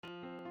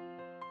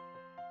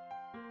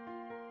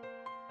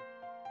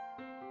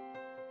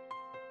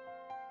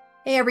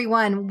Hey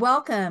everyone,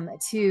 welcome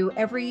to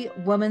Every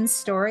Woman's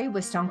Story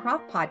with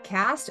Stonecroft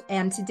podcast.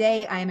 And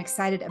today I am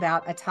excited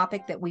about a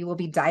topic that we will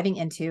be diving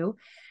into,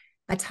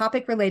 a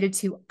topic related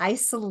to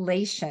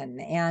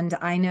isolation. And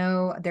I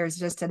know there's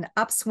just an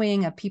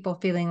upswing of people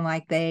feeling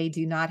like they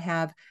do not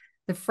have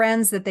the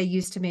friends that they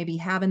used to maybe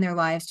have in their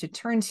lives to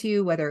turn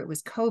to, whether it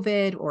was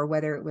COVID or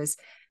whether it was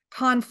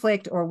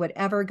conflict or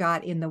whatever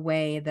got in the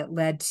way that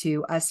led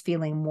to us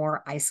feeling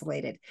more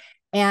isolated.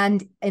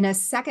 And in a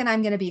second,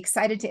 I'm going to be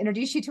excited to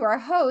introduce you to our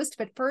host.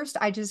 But first,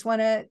 I just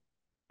want to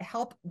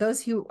help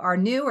those who are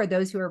new or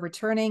those who are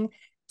returning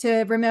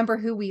to remember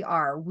who we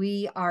are.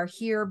 We are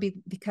here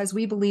because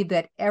we believe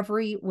that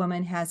every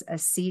woman has a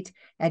seat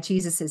at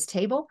Jesus's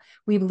table.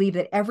 We believe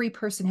that every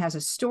person has a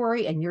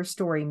story and your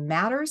story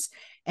matters.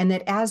 And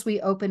that as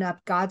we open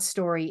up God's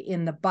story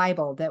in the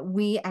Bible, that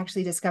we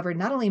actually discover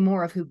not only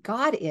more of who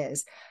God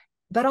is,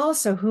 but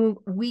also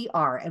who we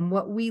are and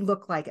what we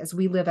look like as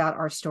we live out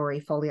our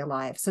story fully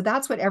alive. So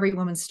that's what Every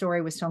Woman's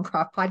Story with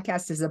Stonecroft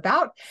podcast is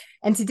about.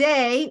 And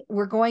today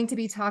we're going to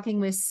be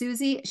talking with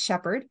Suzy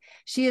Shepherd.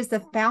 She is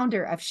the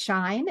founder of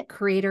Shine,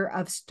 creator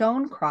of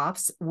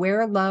Stonecroft's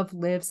Where Love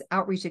Lives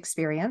outreach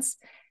experience.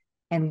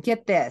 And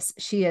get this,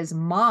 she is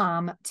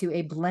mom to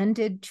a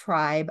blended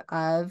tribe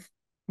of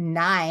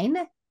 9.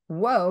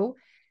 Whoa.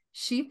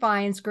 She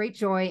finds great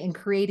joy in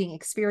creating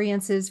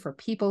experiences for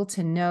people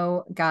to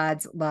know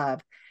God's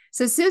love.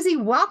 So, Suzy,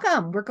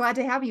 welcome. We're glad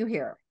to have you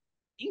here.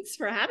 Thanks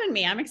for having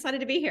me. I'm excited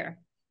to be here.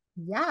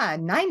 Yeah,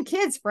 9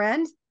 kids,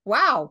 friend.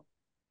 Wow.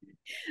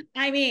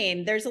 I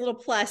mean, there's a little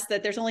plus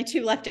that there's only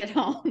 2 left at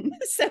home.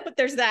 So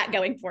there's that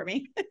going for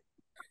me.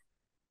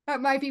 That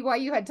might be why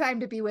you had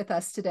time to be with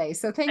us today.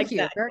 So thank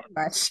you Exactly. very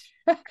much.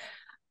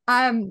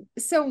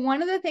 So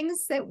one of the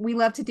things that we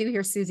love to do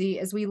here, Suzy,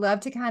 is we love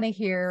to kind of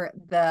hear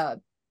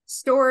the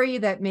story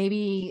that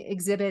maybe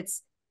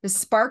exhibits the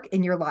spark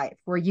in your life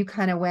where you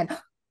kind of went,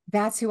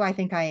 that's who I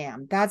think I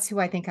am. That's who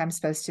I think I'm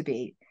supposed to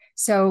be.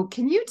 So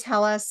can you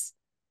tell us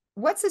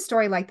what's a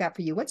story like that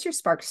for you? What's your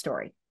spark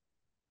story?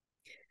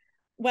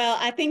 Well,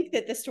 I think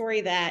that the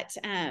story that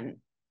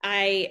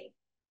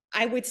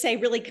I would say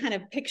really kind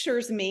of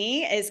pictures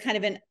me is kind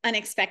of an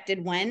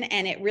unexpected one.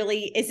 And it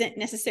really isn't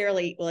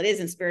necessarily, well, it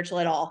isn't spiritual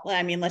at all.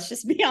 I mean, let's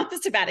just be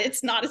honest about it.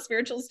 It's not a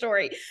spiritual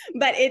story,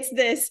 but it's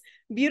this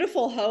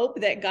beautiful hope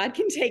that God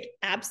can take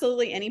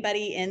absolutely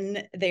anybody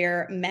in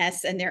their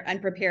mess and their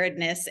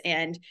unpreparedness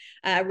and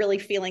really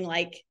feeling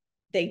like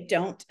they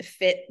don't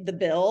fit the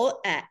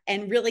bill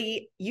and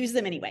really use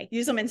them anyway,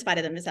 use them in spite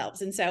of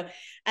themselves. And so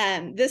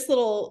this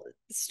little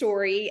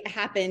story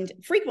happened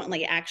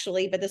frequently,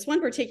 actually, but this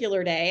one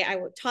particular day, I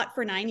taught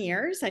for 9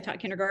 years. I taught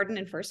kindergarten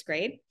and first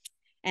grade.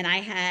 And I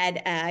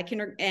had I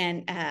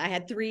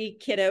had 3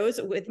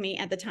 kiddos with me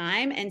at the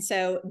time. And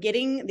so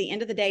getting the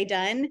end of the day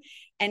done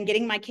and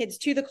getting my kids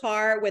to the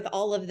car with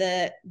all of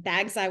the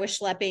bags I was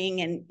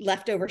schlepping and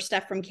leftover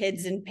stuff from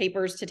kids and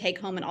papers to take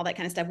home and all that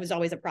kind of stuff was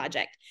always a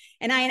project.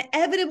 And I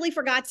inevitably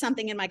forgot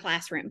something in my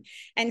classroom.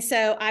 And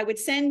so I would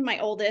send my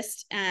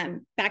oldest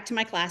back to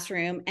my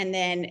classroom, and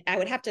then I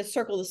would have to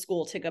circle the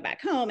school to go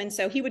back home. And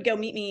so he would go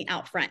meet me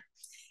out front.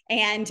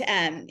 And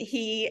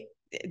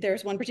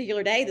there's one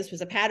particular day, this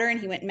was a pattern.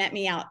 He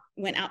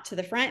went out to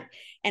the front,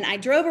 and I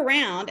drove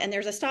around, and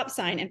there's a stop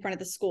sign in front of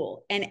the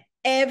school. And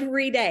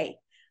every day,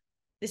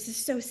 this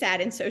is so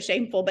sad and so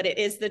shameful, but it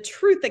is the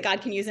truth that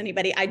God can use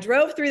anybody. I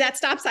drove through that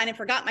stop sign and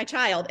forgot my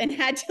child and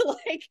had to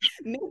make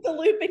a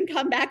loop and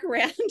come back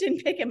around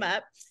and pick him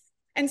up.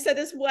 And so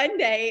this one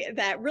day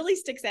that really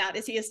sticks out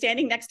is he is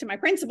standing next to my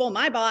principal,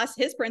 my boss,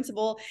 his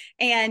principal.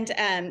 And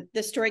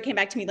the story came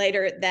back to me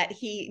later that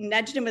he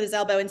nudged him with his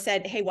elbow and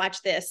said, "Hey,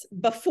 watch this,"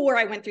 before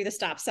I went through the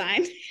stop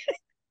sign.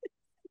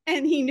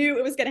 And he knew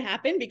it was going to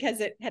happen because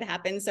it had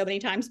happened so many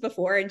times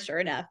before. And sure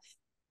enough,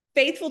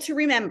 faithful to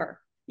remember,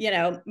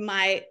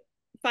 my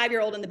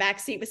 5-year-old in the back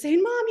seat was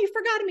saying, "Mom, you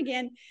forgot him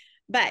again."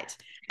 But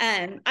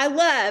I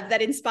love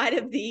that in spite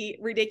of the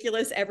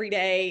ridiculous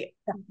everyday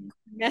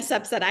mess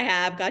ups that I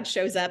have, God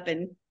shows up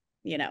and,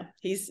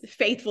 he's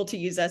faithful to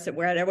use us at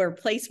wherever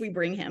place we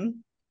bring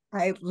him.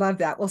 I love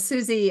that. Well,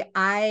 Suzy,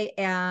 I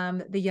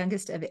am the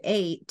youngest of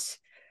 8.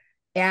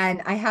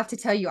 And I have to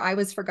tell you, I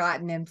was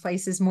forgotten in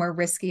places more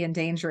risky and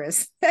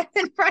dangerous than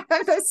in front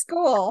of the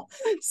school.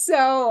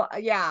 So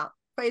yeah,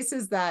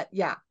 places that,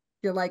 yeah,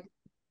 you're like,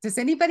 does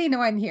anybody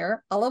know I'm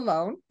here all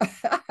alone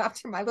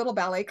after my little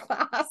ballet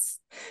class?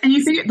 And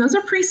you think those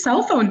are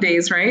pre-cell phone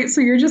days, right?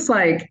 So you're just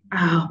like,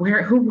 oh,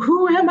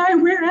 who am I?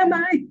 Where am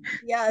I?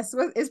 Yes.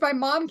 Is my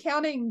mom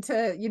counting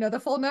to, the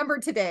full number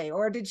today,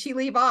 or did she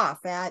leave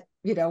off at,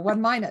 1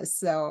 minus?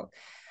 So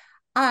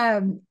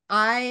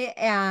I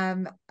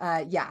am,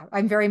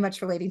 I'm very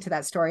much relating to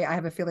that story. I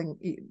have a feeling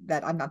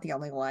that I'm not the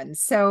only one.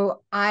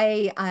 So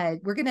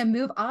we're going to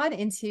move on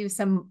into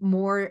some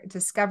more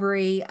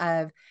discovery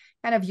of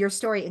kind of your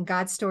story and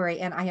God's story.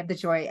 And I have the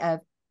joy of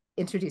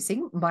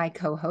introducing my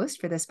co-host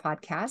for this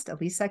podcast,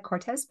 Elisa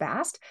Cortez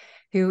Bast,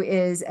 who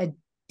is a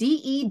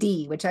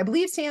DED, which I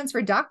believe stands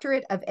for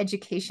Doctorate of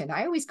Education.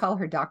 I always call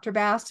her Dr.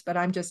 Bast, but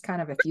I'm just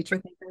kind of a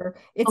future thinker.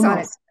 It's on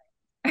its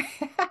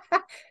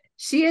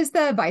She is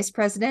the vice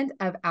president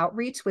of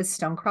outreach with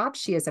Stonecrop.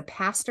 She is a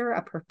pastor,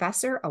 a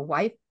professor, a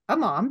wife, a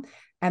mom,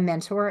 a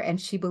mentor, and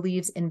she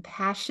believes in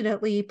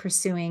passionately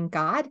pursuing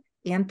God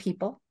and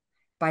people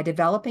by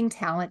developing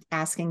talent,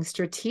 asking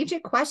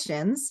strategic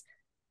questions,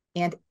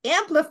 and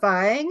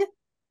amplifying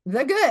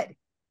the good.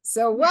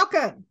 So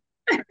welcome.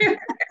 I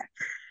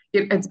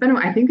think it's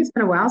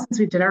been a while since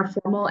we did our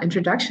formal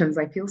introductions.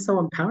 I feel so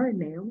empowered,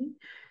 Naomi.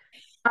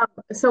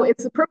 So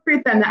it's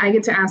appropriate then that I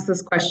get to ask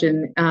this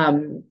question.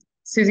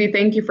 Suzy,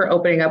 thank you for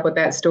opening up with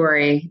that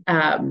story.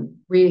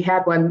 We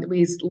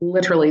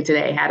literally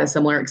today had a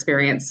similar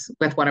experience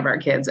with one of our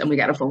kids, and we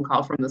got a phone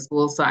call from the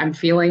school. So I'm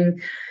feeling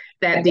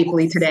that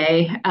deeply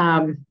today.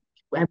 I'm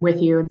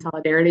with you in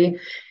solidarity.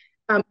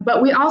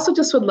 But we also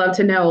just would love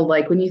to know,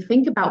 like, when you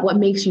think about what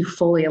makes you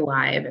fully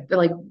alive,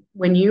 like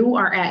when you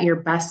are at your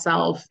best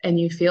self and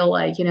you feel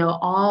like,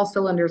 all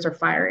cylinders are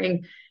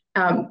firing,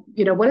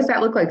 what does that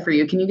look like for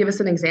you? Can you give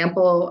us an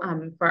example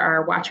for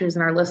our watchers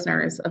and our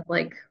listeners of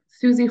like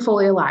Suzy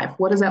fully alive?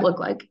 What does that look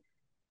like?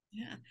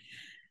 Yeah.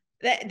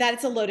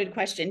 That's a loaded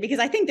question because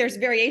I think there's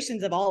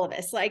variations of all of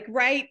us, like,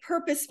 right,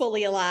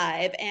 purposefully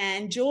alive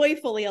and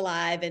joyfully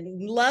alive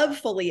and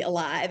lovefully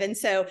alive. And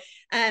so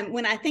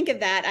when I think of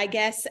that, I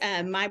guess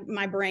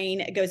my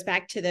brain goes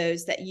back to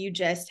those that you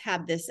just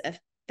have this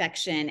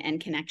affection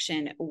and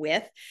connection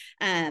with.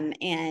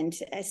 And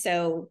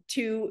so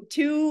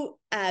two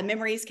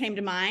memories came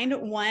to mind.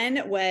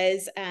 One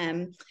was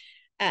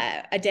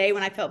a day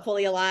when I felt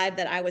fully alive,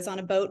 that I was on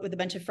a boat with a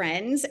bunch of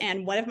friends.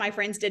 And one of my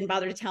friends didn't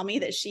bother to tell me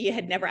that she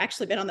had never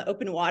actually been on the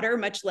open water,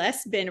 much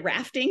less been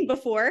rafting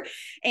before.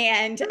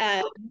 And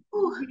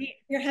we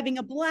were having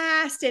a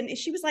blast. And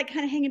she was like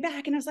kind of hanging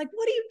back. And I was like,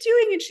 what are you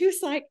doing? And she was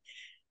like,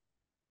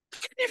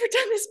 I've never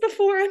done this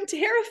before. I'm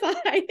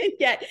terrified. And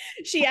yet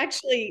she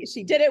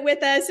did it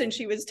with us and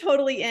she was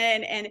totally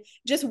in. And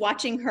just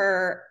watching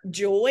her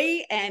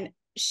joy, and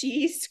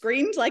she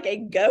screamed like a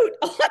goat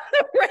on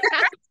the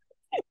raft.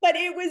 But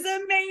it was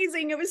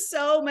amazing. It was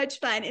so much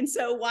fun. And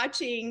so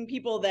watching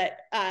people that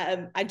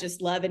I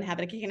just love and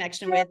have a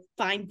connection with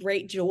find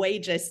great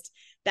joy,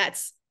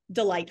 that's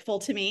delightful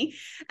to me.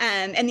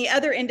 And the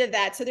other end of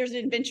that, so there's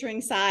an adventuring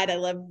side. I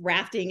love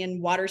rafting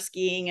and water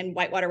skiing and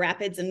whitewater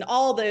rapids and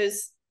all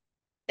those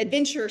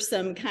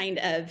adventuresome kind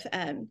of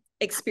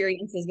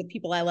experiences with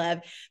people I love.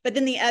 But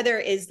then the other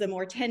is the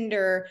more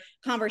tender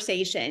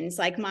conversations.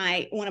 Like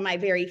one of my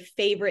very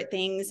favorite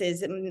things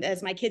is,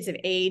 as my kids have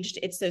aged,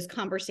 it's those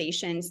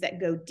conversations that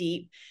go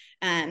deep.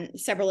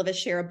 Several of us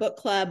share a book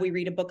club. We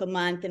read a book a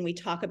month and we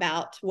talk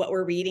about what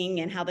we're reading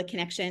and how the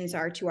connections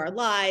are to our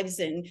lives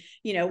and,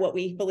 what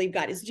we believe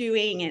God is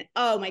doing. And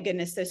oh my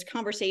goodness, those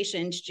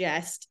conversations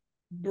just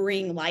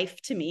bring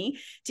life to me,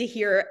 to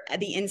hear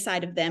the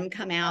inside of them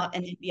come out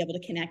and be able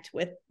to connect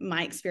with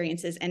my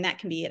experiences. And that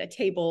can be at a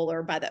table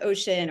or by the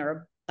ocean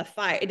or a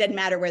fire. It doesn't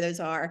matter where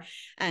those are.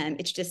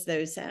 It's just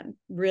those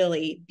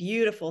really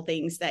beautiful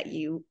things that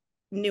you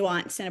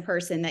nuance in a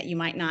person that you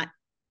might not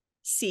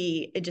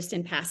see just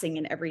in passing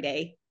in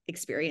everyday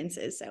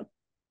experiences. So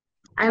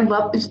I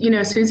love,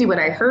 Suzy, what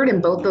I heard in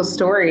both those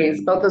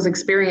stories, both those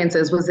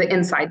experiences was the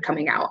inside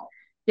coming out.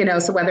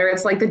 So whether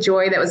it's like the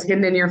joy that was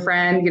hidden in your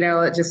friend,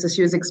 just as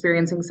she was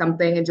experiencing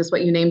something, and just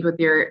what you named with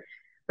your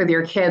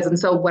kids. And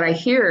so what I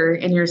hear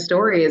in your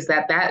story is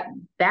that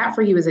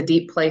for you is a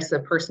deep place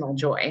of personal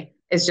joy.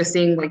 It's just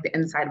seeing like the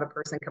inside of a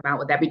person come out.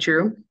 Would that be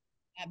true?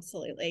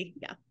 Absolutely.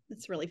 Yeah.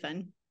 It's really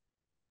fun.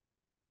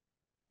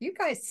 You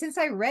guys, since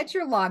I read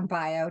your long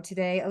bio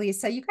today,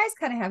 Elisa, you guys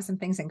kind of have some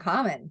things in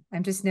common.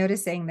 I'm just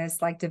noticing this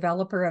like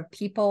developer of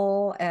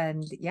people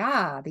and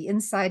the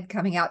inside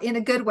coming out in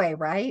a good way,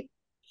 right?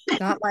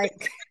 Not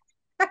like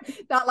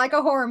not like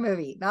a horror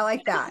movie, not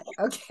like that.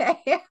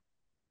 Okay.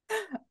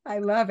 I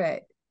love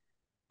it.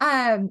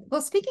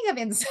 Well, speaking of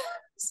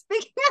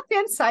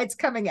insides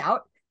coming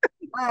out,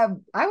 I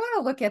want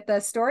to look at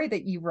the story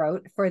that you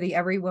wrote for the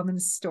Every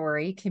Woman's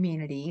Story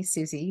community,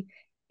 Suzy.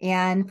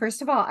 And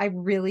first of all, I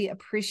really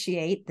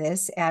appreciate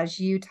this as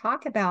you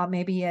talk about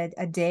maybe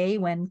a day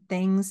when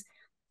things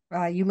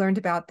you learned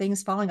about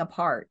things falling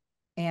apart,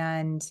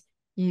 and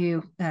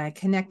you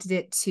connected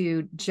it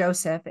to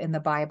Joseph in the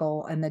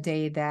Bible and the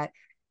day that,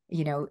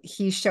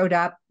 he showed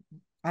up.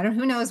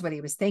 Who knows what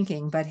he was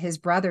thinking, but his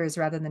brothers,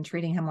 rather than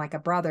treating him like a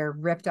brother,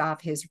 ripped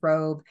off his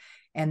robe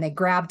and they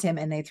grabbed him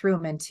and they threw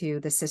him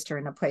into the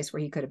cistern, a place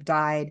where he could have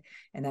died.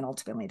 And then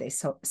ultimately they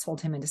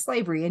sold him into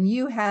slavery. And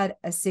you had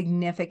a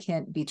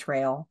significant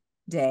betrayal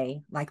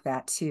day like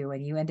that too.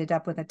 And you ended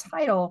up with a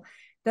title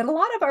that a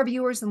lot of our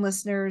viewers and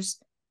listeners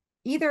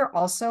either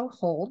also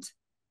hold,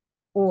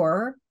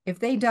 or if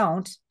they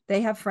don't,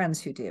 they have friends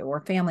who do,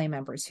 or family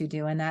members who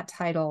do. And that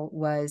title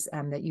was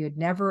that you had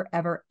never,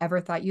 ever,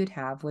 ever thought you'd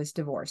have was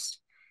divorced.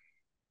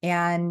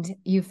 And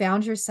you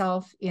found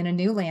yourself in a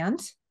new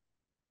land,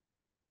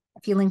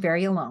 feeling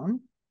very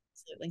alone.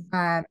 Absolutely.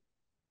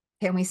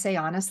 Can we say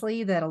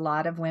honestly that a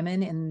lot of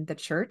women in the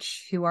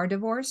church who are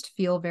divorced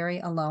feel very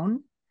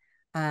alone?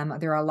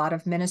 There are a lot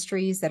of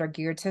ministries that are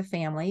geared to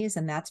families,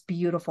 and that's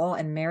beautiful.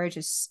 And marriage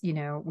is,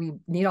 we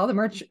need all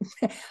the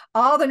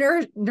all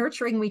the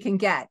nurturing we can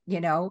get,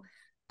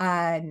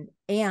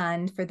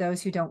 and for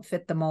those who don't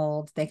fit the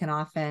mold, they can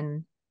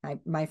often,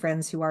 my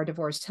friends who are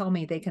divorced tell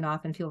me they can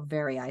often feel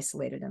very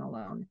isolated and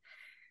alone.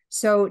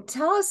 So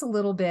tell us a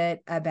little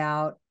bit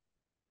about,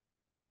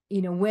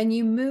 when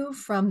you move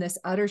from this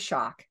utter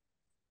shock,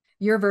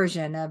 your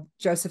version of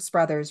Joseph's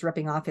brothers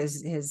ripping off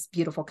his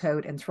beautiful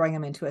coat and throwing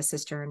him into a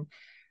cistern,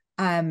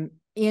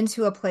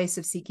 into a place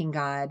of seeking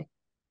God.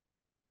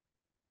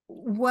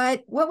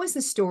 What was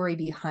the story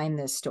behind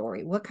this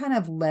story? What kind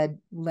of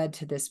led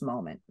to this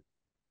moment?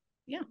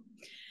 Yeah.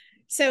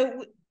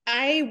 So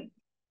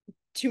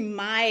to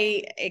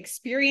my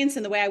experience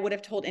and the way I would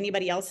have told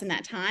anybody else in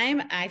that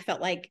time, I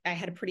felt like I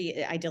had a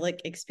pretty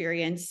idyllic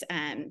experience.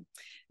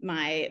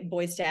 My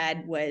boy's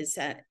dad was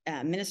a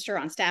minister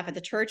on staff at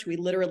the church. We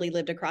literally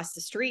lived across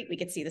the street. We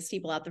could see the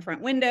steeple out the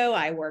front window.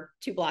 I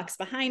worked 2 blocks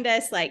behind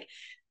us, like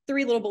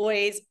 3 little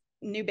boys,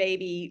 new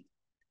baby,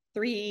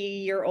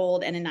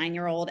 3-year-old and a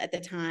 9-year-old at the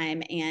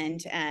time.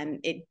 And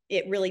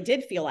it really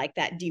did feel like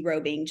that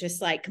derobing,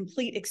 just like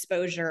complete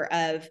exposure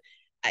of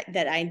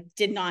that I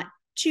did not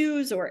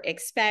choose or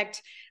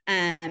expect.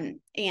 And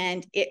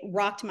it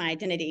rocked my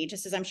identity,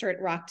 just as I'm sure it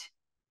rocked,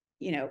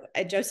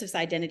 Joseph's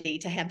identity,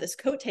 to have this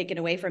coat taken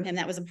away from him.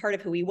 That was a part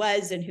of who he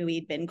was and who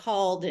he'd been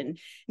called and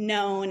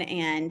known,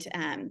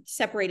 and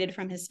separated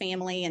from his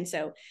family. And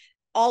so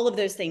all of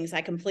those things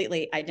I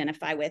completely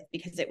identify with,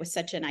 because it was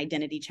such an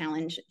identity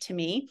challenge to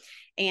me.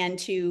 And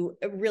to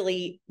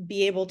really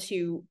be able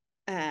to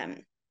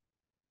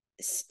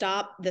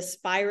stop the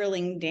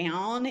spiraling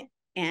down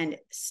and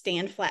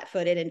stand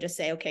flat-footed and just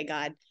say, okay,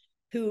 God,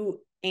 who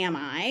am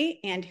I,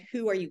 and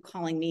who are you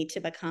calling me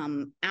to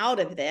become out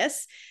of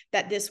this?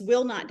 That this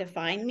will not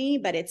define me,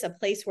 but it's a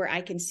place where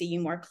I can see you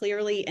more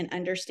clearly and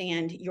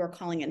understand your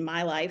calling in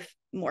my life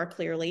more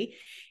clearly.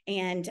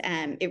 And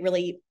it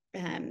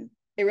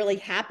really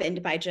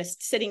happened by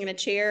just sitting in a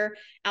chair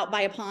out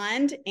by a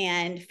pond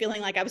and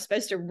feeling like I was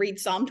supposed to read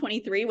Psalm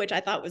 23, which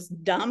I thought was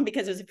dumb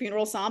because it was a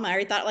funeral psalm. I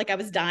already thought like I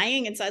was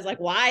dying. And so I was like,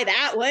 why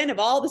that one of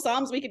all the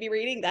Psalms we could be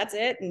reading? That's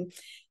it. And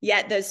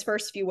yet those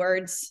first few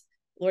words,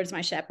 Lord's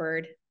my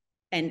shepherd.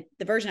 And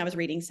the version I was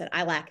reading said,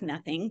 I lack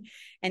nothing.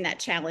 And that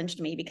challenged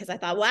me, because I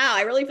thought, wow,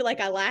 I really feel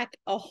like I lack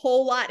a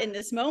whole lot in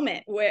this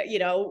moment, where,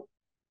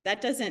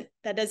 that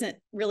doesn't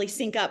really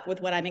sync up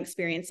with what I'm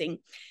experiencing.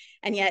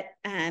 And yet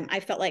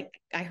I felt like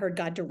I heard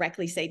God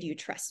directly say, do you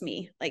trust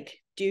me? Like,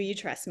 do you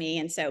trust me?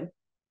 And so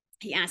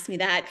he asked me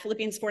that.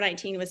 Philippians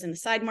 4:19 was in the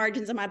side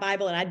margins of my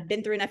Bible. And I'd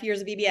been through enough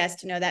years of VBS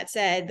to know that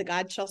said, the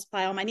God shall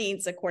supply all my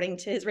needs according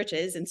to his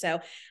riches. And so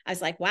I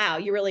was like, wow,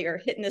 you really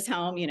are hitting this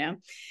home,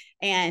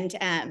 and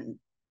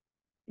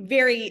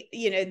very,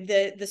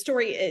 the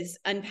story is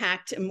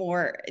unpacked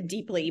more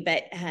deeply,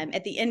 but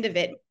at the end of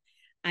it,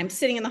 I'm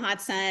sitting in the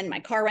hot sun, my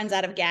car runs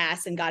out of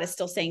gas, and God is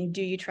still saying,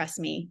 do you trust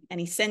me? And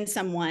he sends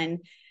someone.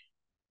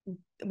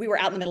 We were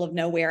out in the middle of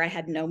nowhere. I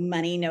had no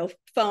money, no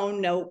phone,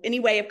 no any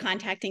way of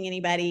contacting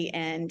anybody.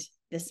 And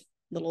this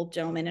little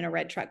gentleman in a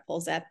red truck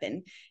pulls up,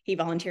 and he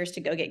volunteers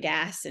to go get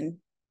gas. And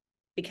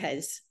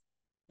because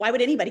why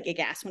would anybody get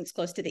gas when it's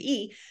close to the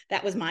E?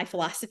 That was my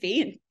philosophy.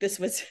 And this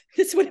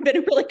would have been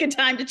a really good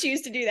time to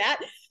choose to do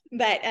that.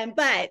 But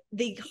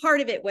the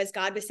heart of it was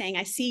God was saying,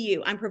 I see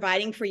you, I'm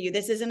providing for you.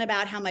 This isn't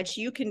about how much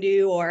you can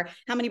do or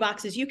how many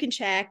boxes you can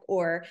check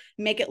or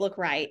make it look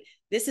right.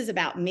 This is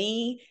about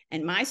me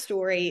and my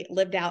story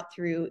lived out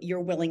through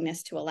your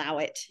willingness to allow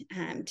it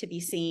to be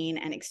seen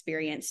and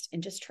experienced,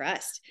 and just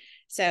trust.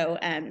 So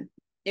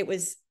it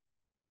was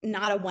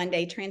not a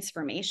one-day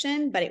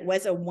transformation, but it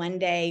was a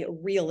one-day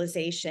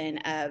realization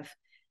of,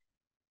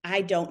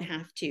 I don't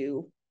have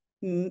to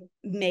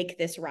make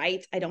this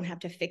right. I don't have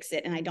to fix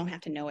it. And I don't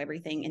have to know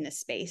everything in this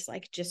space.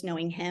 Like, just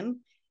knowing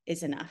him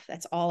is enough.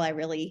 That's all I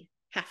really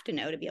have to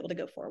know to be able to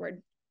go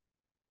forward.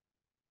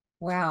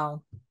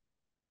 Wow.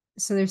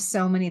 So there's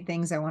so many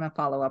things I want to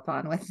follow up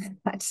on with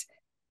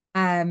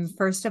that.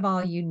 First of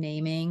all, you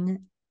naming,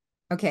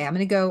 okay, I'm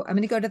going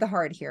to go to the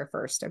heart here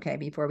first. Okay.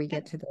 Before we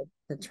get to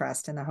the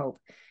trust and the hope.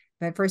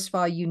 But first of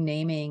all, you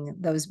naming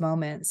those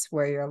moments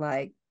where you're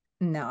like,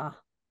 nah,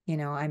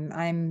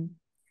 I'm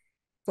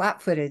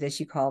flat-footed, as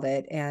you called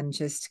it, and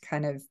just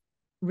kind of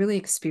really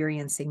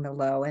experiencing the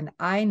low. And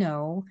I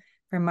know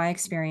from my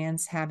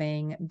experience,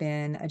 having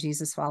been a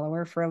Jesus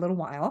follower for a little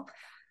while,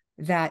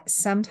 that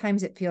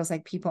sometimes it feels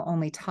like people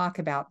only talk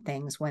about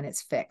things when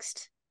it's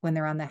fixed, when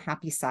they're on the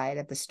happy side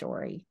of the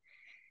story.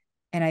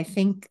 And I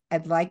think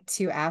I'd like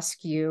to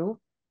ask you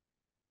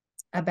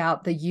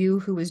about the you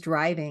who was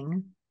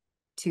driving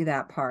to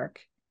that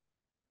park.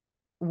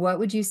 What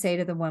would you say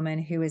to the woman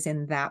who is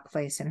in that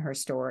place in her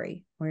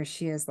story, where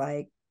she is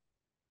like,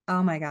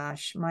 oh my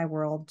gosh, my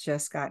world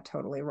just got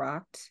totally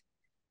rocked.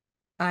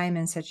 I'm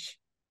in such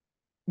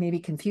maybe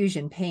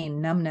confusion,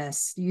 pain,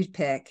 numbness, you'd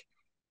pick.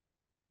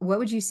 What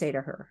would you say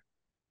to her?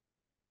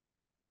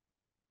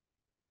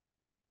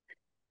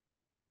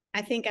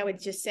 I think I would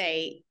just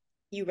say,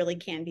 you really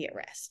can be at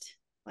rest.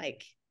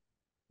 Like,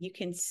 You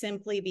can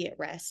simply be at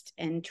rest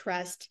and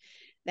trust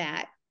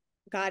that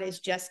God is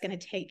just going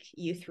to take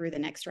you through the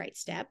next right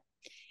step.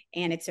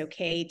 And it's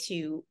okay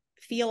to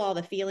feel all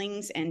the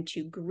feelings and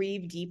to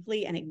grieve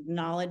deeply and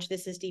acknowledge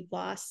this is deep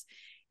loss.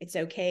 It's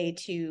okay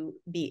to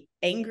be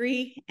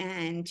angry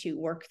and to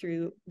work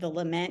through the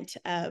lament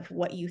of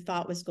what you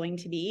thought was going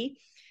to be.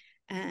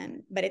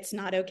 But it's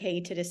not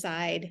okay to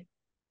decide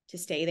to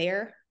stay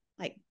there.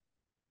 Like,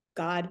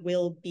 God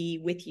will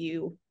be with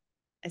you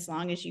as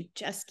long as you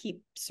just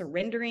keep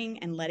surrendering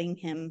and letting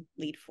him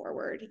lead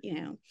forward, you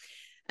know.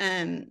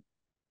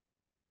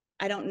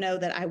 I don't know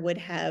that I would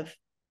have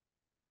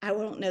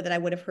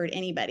heard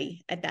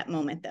anybody at that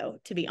moment, though,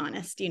 to be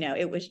honest. You know,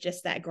 it was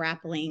just that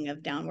grappling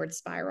of downward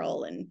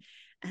spiral, and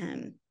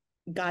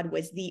God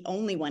was the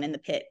only one in the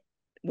pit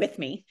with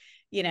me,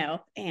 you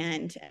know,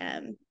 and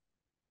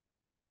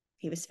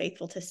he was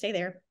faithful to stay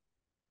there.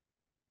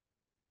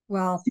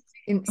 Well,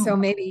 so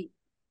maybe,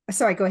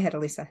 sorry, go ahead,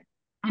 Elisa.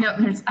 I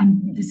know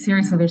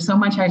seriously, there's so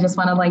much I just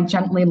want to like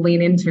gently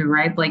lean into,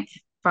 right? Like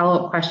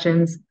follow-up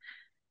questions.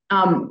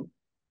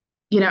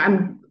 You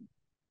know,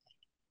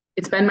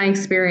 it's been my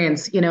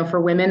experience, you know, for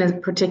women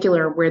in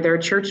particular, where their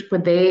church,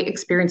 when they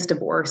experience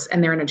divorce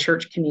and they're in a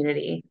church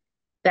community,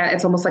 that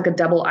it's almost like a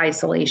double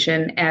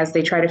isolation as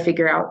they try to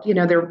figure out, you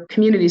know, their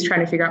community's trying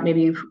to figure out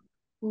maybe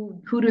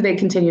who do they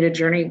continue to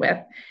journey with?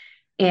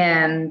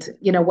 And,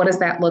 you know, what does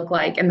that look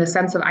like? And the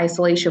sense of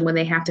isolation when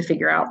they have to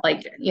figure out,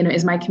 like, you know,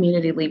 is my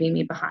community leaving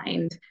me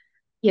behind?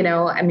 You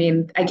know, I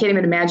mean, I can't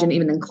even imagine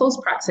even in close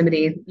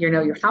proximity, you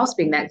know, your house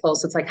being that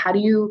close. It's like, how do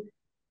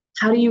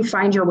you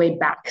find your way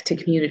back to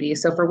community?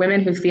 So for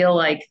women who feel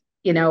like,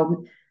 you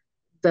know,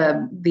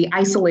 the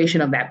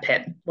isolation of that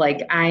pit,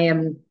 like I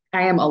am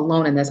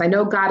alone in this. I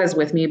know God is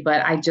with me,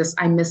 but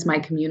I miss my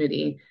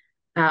community.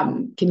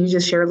 Can you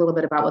just share a little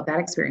bit about what that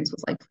experience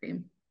was like for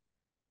you?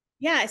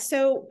 Yeah.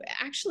 So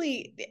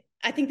actually,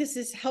 I think this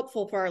is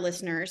helpful for our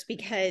listeners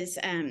because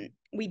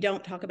we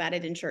don't talk about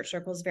it in church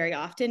circles very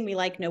often. We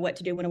like know what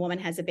to do when a woman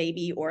has a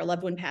baby or a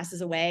loved one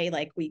passes away.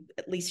 Like, we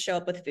at least show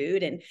up with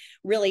food. And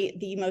really,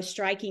 the most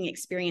striking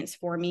experience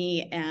for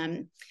me,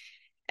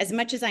 as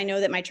much as I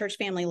know that my church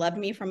family loved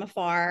me from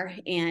afar,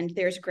 and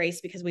there's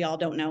grace because we all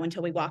don't know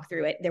until we walk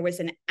through it, there was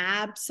an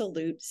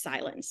absolute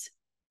silence.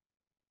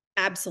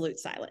 Absolute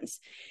silence.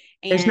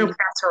 There's no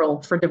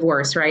casserole for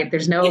divorce, right?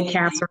 There's no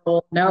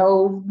casserole,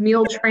 no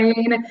meal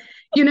train.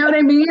 You know what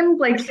I mean?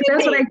 Like,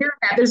 that's what I hear.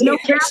 There's no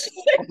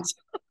casserole.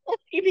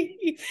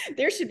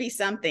 There should be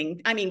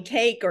something. I mean,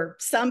 cake or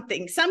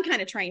something, some kind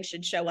of train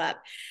should show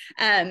up.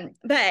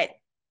 But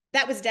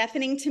that was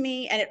deafening to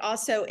me. And it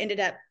also ended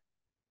up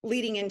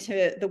leading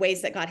into the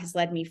ways that God has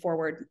led me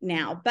forward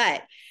now.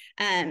 But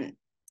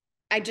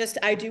I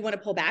do want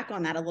to pull back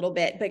on that a little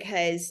bit,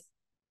 because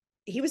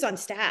he was on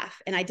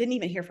staff and I didn't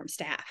even hear from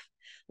staff.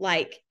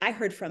 Like, I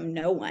heard from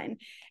no one.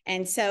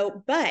 And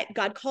so, but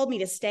God called me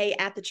to stay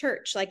at the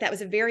church. Like, that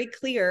was a very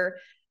clear,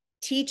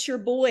 teach your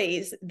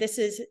boys, this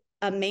is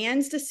a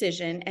man's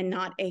decision and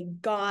not a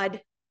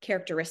God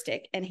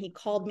characteristic. And he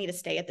called me to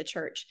stay at the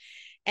church.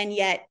 And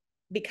yet,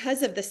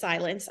 because of the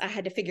silence, I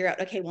had to figure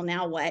out, okay, well,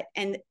 now what?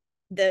 And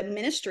the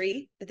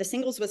ministry that the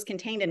singles was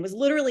contained in was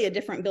literally a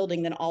different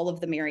building than all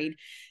of the married.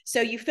 So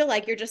you feel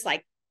like you're just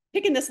like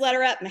picking this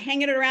letter up and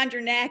hanging it around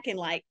your neck. And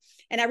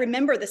I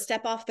remember the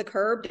step off the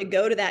curb to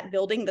go to that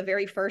building the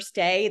very first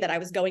day that I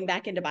was going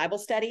back into Bible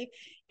study.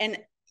 And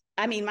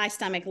I mean, my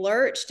stomach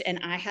lurched and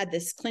I had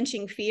this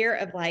clenching fear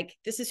of like,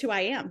 this is who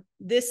I am.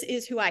 This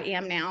is who I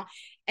am now.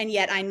 And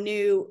yet I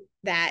knew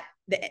that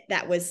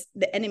that was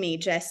the enemy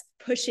just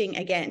pushing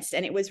against.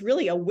 And it was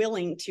really a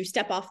willing to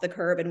step off the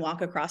curb and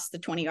walk across the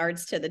 20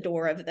 yards to the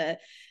door of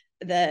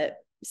the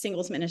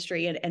singles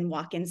ministry and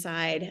walk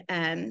inside.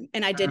 And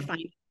I did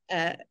find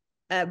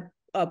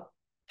a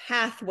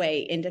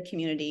pathway into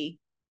community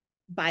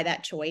by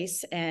that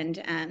choice.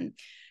 And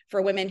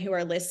for women who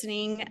are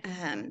listening,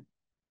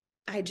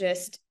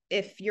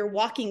 if you're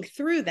walking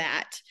through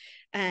that,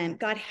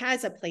 God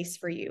has a place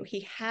for you.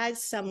 He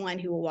has someone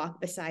who will walk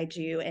beside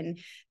you. And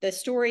the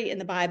story in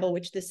the Bible,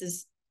 which this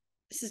is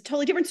a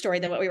totally different story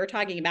than what we were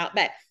talking about,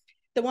 but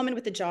the woman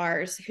with the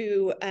jars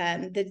who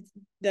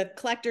the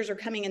collectors are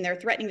coming and they're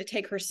threatening to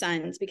take her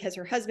sons because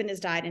her husband has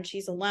died and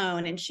she's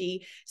alone, and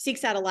she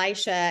seeks out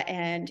Elisha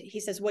and he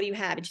says, what do you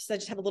have? And she says, I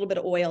just have a little bit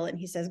of oil. And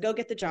he says, go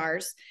get the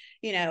jars,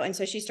 you know. And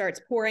so she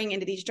starts pouring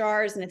into these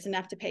jars and it's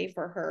enough to pay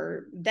for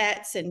her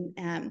debts,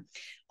 and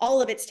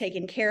all of it's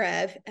taken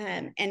care of.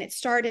 And it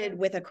started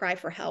with a cry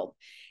for help.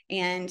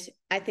 And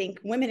I think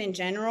women in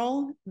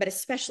general, but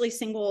especially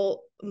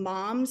single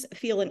moms,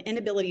 feel an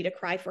inability to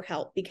cry for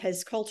help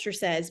because culture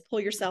says, pull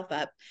yourself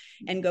up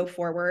and go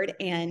forward.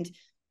 And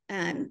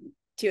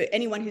to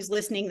anyone who's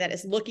listening that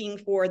is looking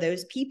for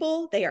those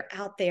people, they are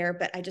out there.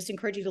 But I just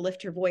encourage you to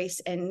lift your voice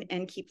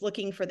and keep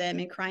looking for them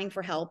and crying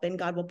for help. And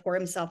God will pour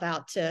himself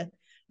out to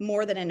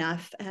more than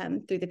enough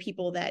through the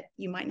people that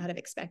you might not have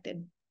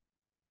expected.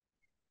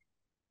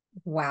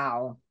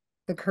 Wow.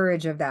 The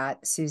courage of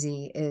that,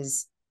 Suzy,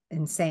 is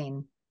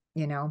insane,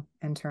 you know,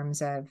 in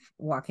terms of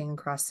walking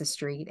across the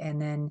street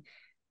and then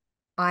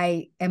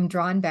I am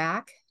drawn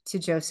back to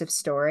Joseph's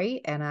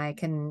story, and I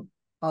can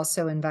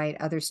also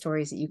invite other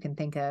stories that you can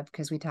think of,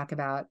 because we talk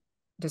about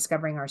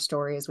discovering our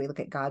story as we look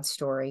at God's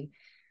story.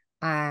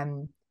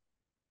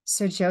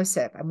 So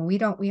Joseph, I mean,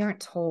 we aren't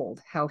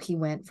told how he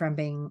went from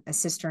being a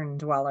cistern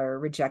dweller,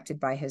 rejected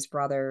by his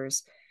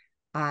brothers,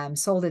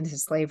 sold into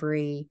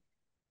slavery,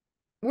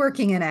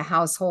 working in a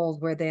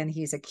household where then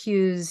he's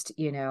accused,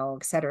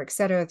 et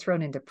cetera,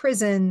 thrown into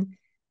prison.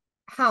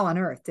 How on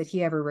earth did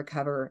he ever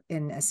recover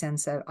in a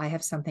sense of, I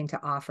have something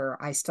to offer,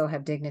 I still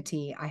have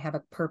dignity, I have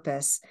a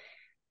purpose?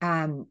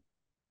 um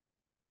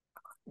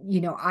we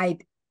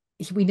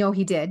know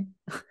he did.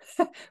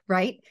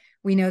 Right,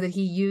 we know that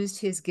he used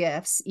his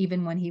gifts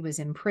even when he was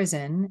in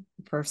prison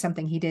for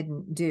something he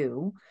didn't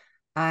do.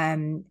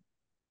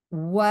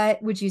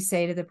 What would you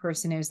say to the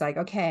person who's like,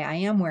 okay, I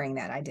am wearing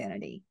that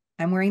identity,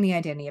 I'm wearing the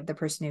identity of the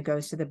person who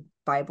goes to the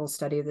Bible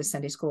study or the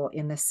Sunday school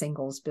in the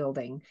singles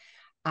building?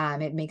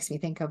 It makes me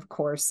think, of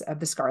course, of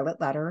the Scarlet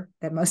Letter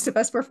that most of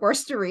us were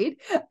forced to read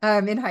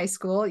in high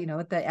school,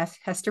 with the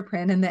Hester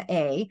Prynne and the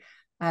A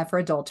for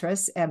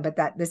adulteress, but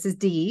that this is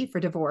D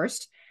for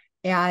divorced.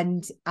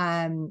 And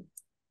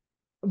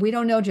we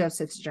don't know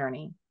Joseph's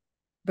journey,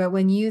 but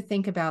when you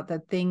think about the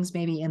things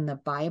maybe in the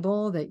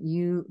Bible that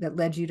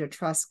led you to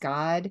trust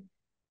God,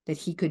 that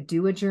he could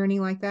do a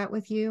journey like that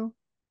with you,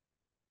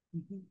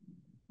 mm-hmm.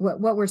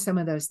 What were some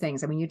of those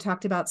things? I mean, you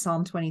talked about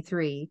Psalm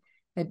 23.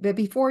 But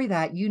before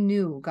that, you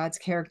knew God's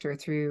character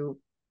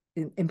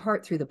in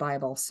part through the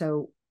Bible.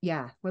 So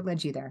yeah, what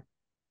led you there?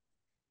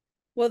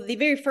 Well, the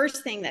very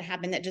first thing that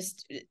happened that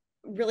just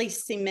really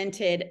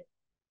cemented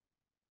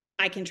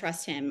I can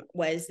trust him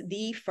was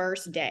the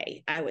first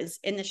day I was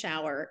in the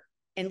shower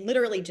and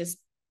literally just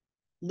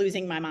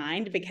losing my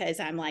mind, because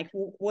I'm like,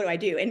 what do I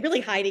do? And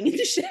really hiding in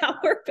the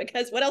shower,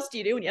 because what else do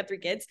you do when you have 3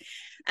 kids?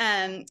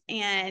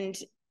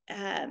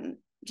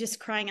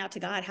 Just crying out to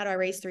God, how do I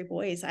raise 3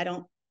 boys?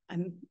 I'm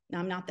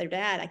not their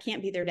dad. I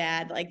can't be their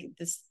dad. Like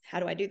this, how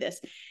do I do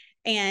this?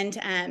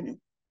 And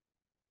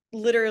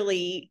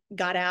literally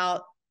got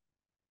out,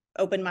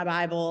 opened my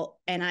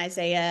Bible, and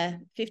Isaiah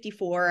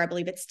 54, I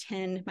believe it's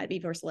 10, might be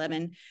verse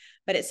 11,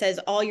 but it says,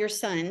 all your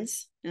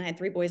sons, and I had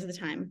 3 boys at the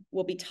time,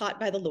 will be taught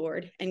by the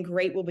Lord, and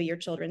great will be your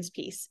children's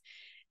peace.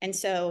 And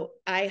so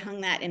I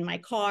hung that in my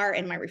car,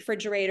 in my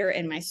refrigerator,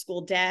 in my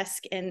school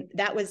desk. And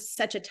that was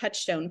such a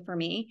touchstone for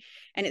me.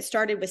 And it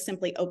started with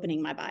simply opening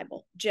my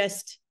Bible,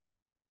 just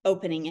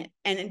opening it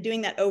and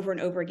doing that over and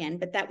over again.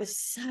 But that was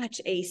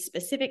such a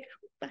specific,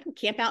 I don't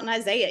camp out in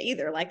Isaiah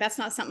either. Like that's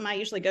not something I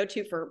usually go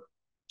to for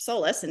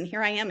solace. And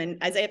here I am in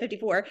Isaiah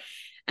 54.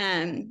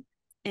 And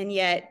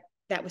yet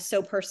that was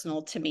so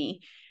personal to me.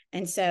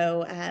 And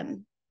so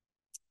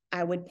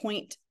I would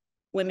point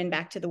women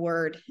back to the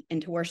word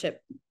and to worship,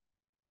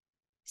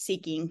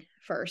 seeking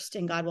first,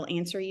 and God will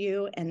answer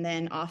you. And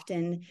then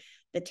often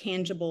the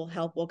tangible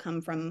help will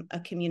come from a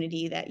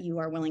community that you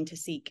are willing to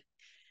seek,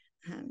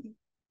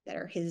 that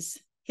are his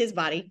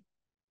body.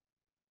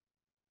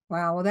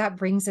 Wow. Well, that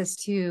brings us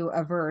to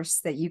a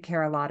verse that you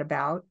care a lot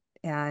about.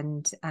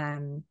 And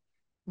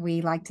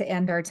we like to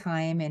end our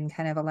time in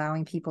kind of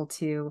allowing people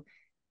to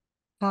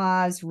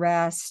pause,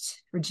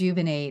 rest,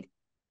 rejuvenate,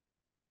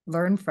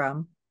 learn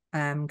from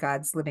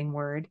God's living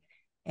word.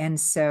 And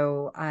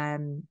so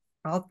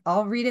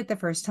I'll read it the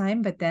first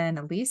time, but then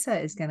Elisa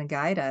is going to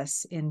guide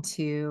us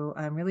into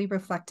really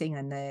reflecting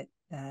on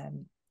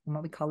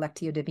what we call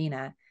Lectio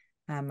Divina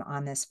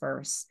on this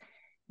verse.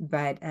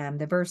 But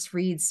the verse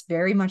reads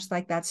very much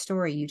like that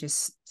story you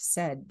just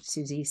said,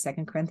 Suzy,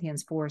 2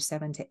 Corinthians 4,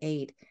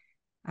 7-8.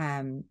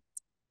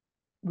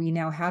 We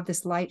now have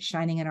this light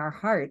shining in our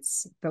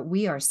hearts, but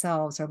we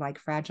ourselves are like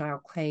fragile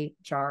clay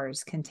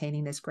jars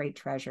containing this great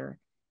treasure.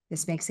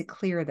 This makes it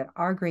clear that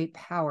our great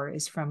power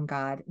is from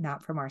God,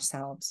 not from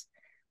ourselves.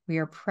 We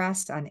are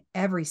pressed on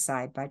every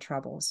side by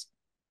troubles,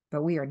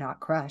 but we are not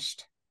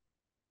crushed.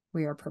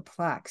 We are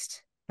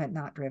perplexed, but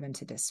not driven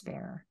to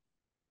despair.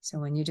 So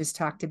when you just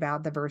talked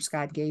about the verse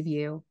God gave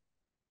you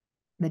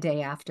the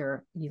day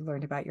after you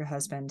learned about your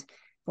husband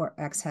or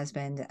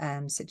ex-husband,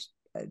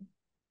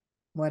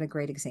 what a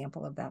great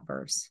example of that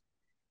verse.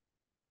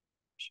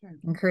 Sure.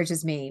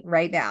 Encourages me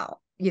right now.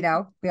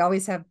 We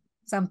always have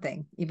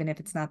something, even if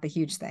it's not the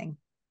huge thing,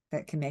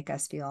 that can make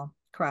us feel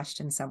crushed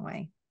in some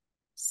way.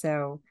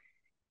 So,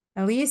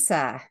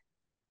 Elisa.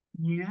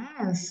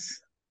 Yes.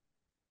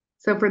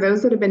 So for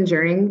those that have been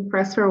journeying for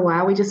us for a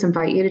while, we just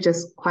invite you to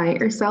just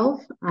quiet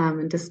yourself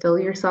and distill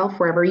yourself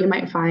wherever you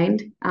might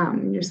find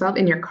yourself,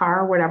 in your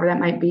car, whatever that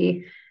might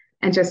be,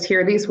 and just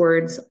hear these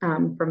words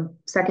from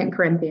 2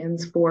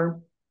 Corinthians 4,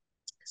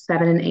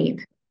 7 and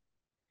 8.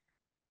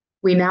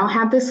 We now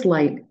have this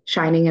light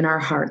shining in our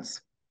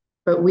hearts,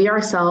 but we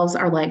ourselves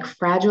are like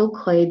fragile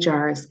clay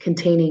jars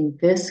containing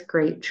this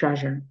great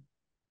treasure.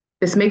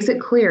 This makes it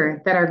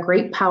clear that our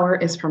great power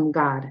is from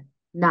God,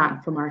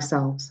 not from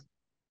ourselves.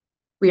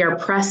 We are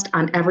pressed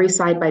on every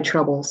side by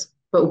troubles,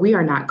 but we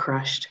are not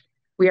crushed.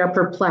 We are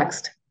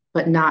perplexed,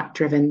 but not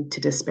driven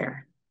to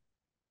despair.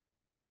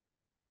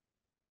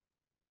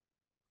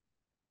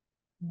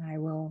 I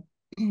will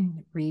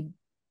read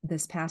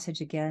this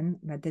passage again,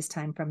 but this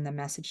time from the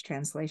Message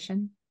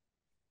translation.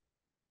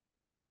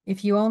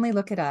 If you only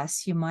look at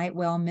us, you might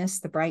well miss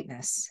the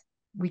brightness.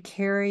 We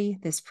carry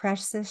this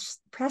precious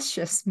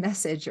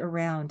message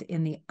around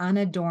in the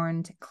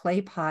unadorned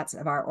clay pots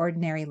of our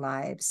ordinary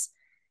lives.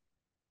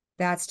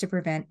 That's to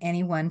prevent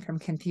anyone from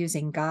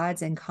confusing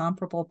God's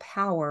incomparable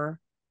power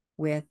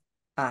with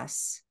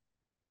us.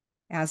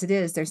 As it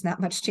is, there's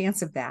not much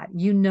chance of that.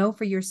 You know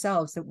for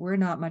yourselves that we're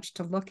not much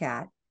to look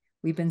at.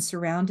 We've been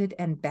surrounded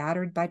and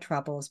battered by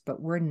troubles,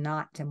 but we're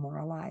not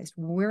demoralized.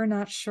 We're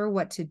not sure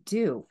what to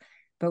do,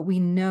 but we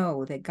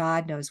know that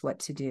God knows what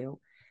to do.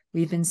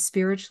 We've been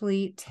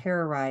spiritually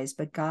terrorized,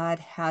 but God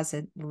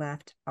hasn't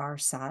left our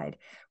side.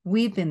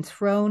 We've been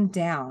thrown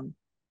down,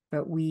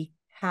 but we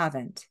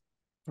haven't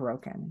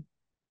broken.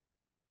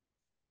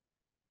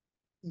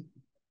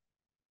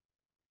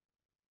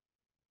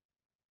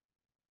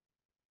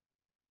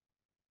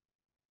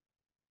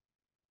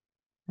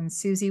 And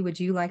Suzy, would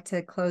you like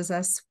to close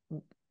us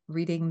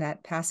reading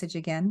that passage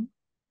again?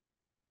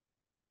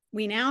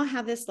 We now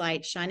have this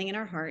light shining in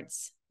our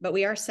hearts, but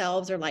we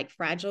ourselves are like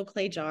fragile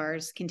clay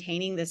jars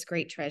containing this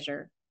great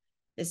treasure.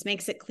 This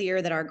makes it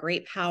clear that our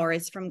great power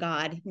is from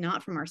God,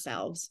 not from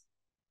ourselves.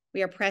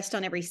 We are pressed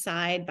on every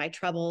side by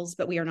troubles,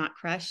 but we are not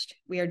crushed.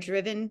 We are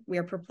driven, we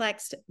are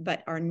perplexed,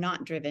 but are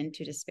not driven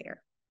to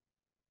despair.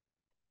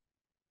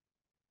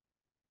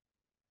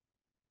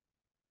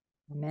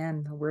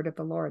 Amen. The word of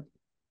the Lord.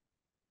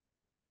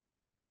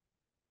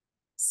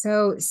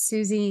 So,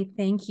 Suzy,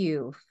 thank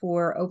you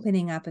for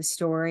opening up a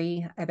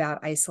story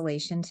about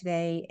isolation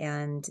today,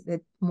 and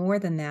that more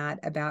than that,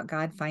 about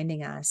God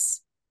finding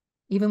us,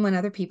 even when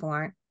other people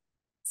aren't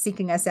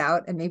seeking us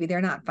out, and maybe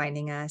they're not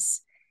finding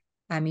us,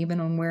 even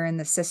when we're in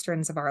the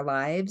cisterns of our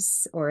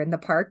lives or in the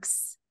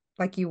parks,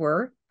 like you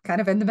were,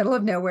 kind of in the middle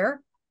of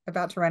nowhere,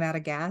 about to run out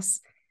of gas,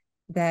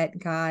 that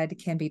God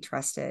can be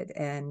trusted,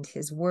 and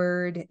his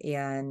word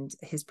and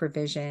his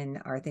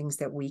provision are things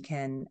that we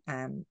can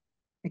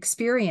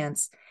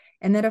experience.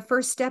 And that a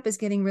first step is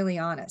getting really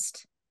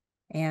honest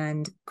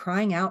and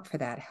crying out for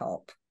that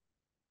help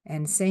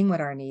and saying what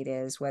our need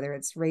is, whether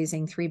it's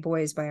raising 3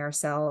 boys by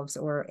ourselves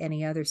or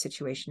any other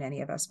situation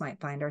any of us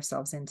might find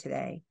ourselves in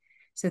today.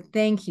 So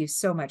thank you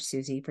so much,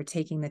 Suzy, for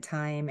taking the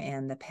time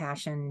and the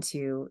passion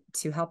to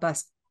help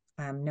us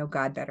know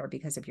God better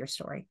because of your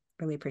story.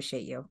 Really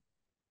appreciate you.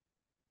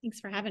 Thanks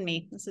for having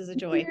me. This is a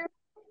joy.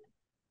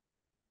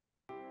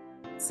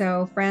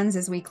 So, friends,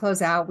 as we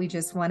close out, we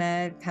just want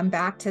to come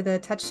back to the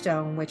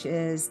touchstone, which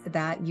is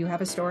that you have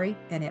a story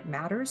and it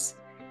matters.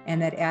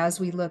 And that as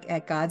we look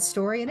at God's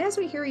story and as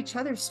we hear each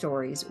other's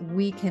stories,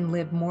 we can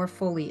live more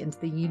fully into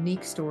the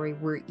unique story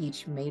we're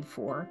each made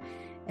for.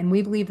 And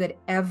we believe that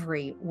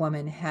every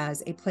woman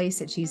has a place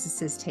at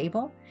Jesus's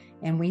table.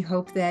 And we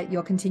hope that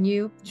you'll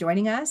continue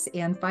joining us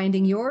and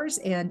finding yours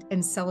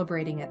and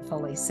celebrating it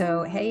fully.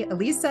 So, hey,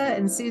 Elisa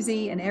and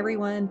Suzy and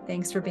everyone,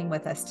 thanks for being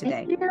with us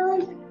today. Thank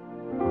you.